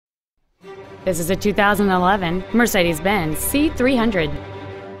This is a 2011 Mercedes-Benz C300.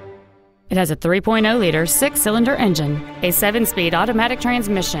 It has a 3.0-liter six-cylinder engine, a 7-speed automatic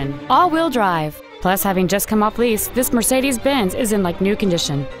transmission, all-wheel drive. Plus, having just come off lease, this Mercedes-Benz is in like new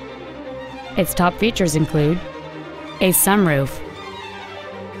condition. Its top features include a sunroof,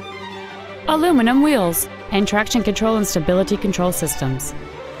 aluminum wheels, and traction control and stability control systems.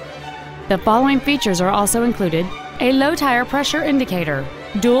 The following features are also included: a low tire pressure indicator,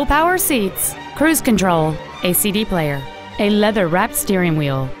 dual power seats, cruise control, a CD player, a leather-wrapped steering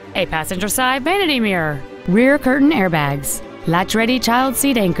wheel, a passenger side vanity mirror, rear curtain airbags, latch-ready child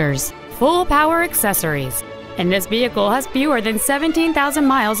seat anchors, full power accessories, and this vehicle has fewer than 17,000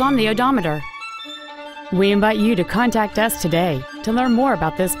 miles on the odometer. We invite you to contact us today to learn more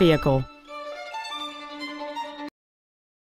about this vehicle.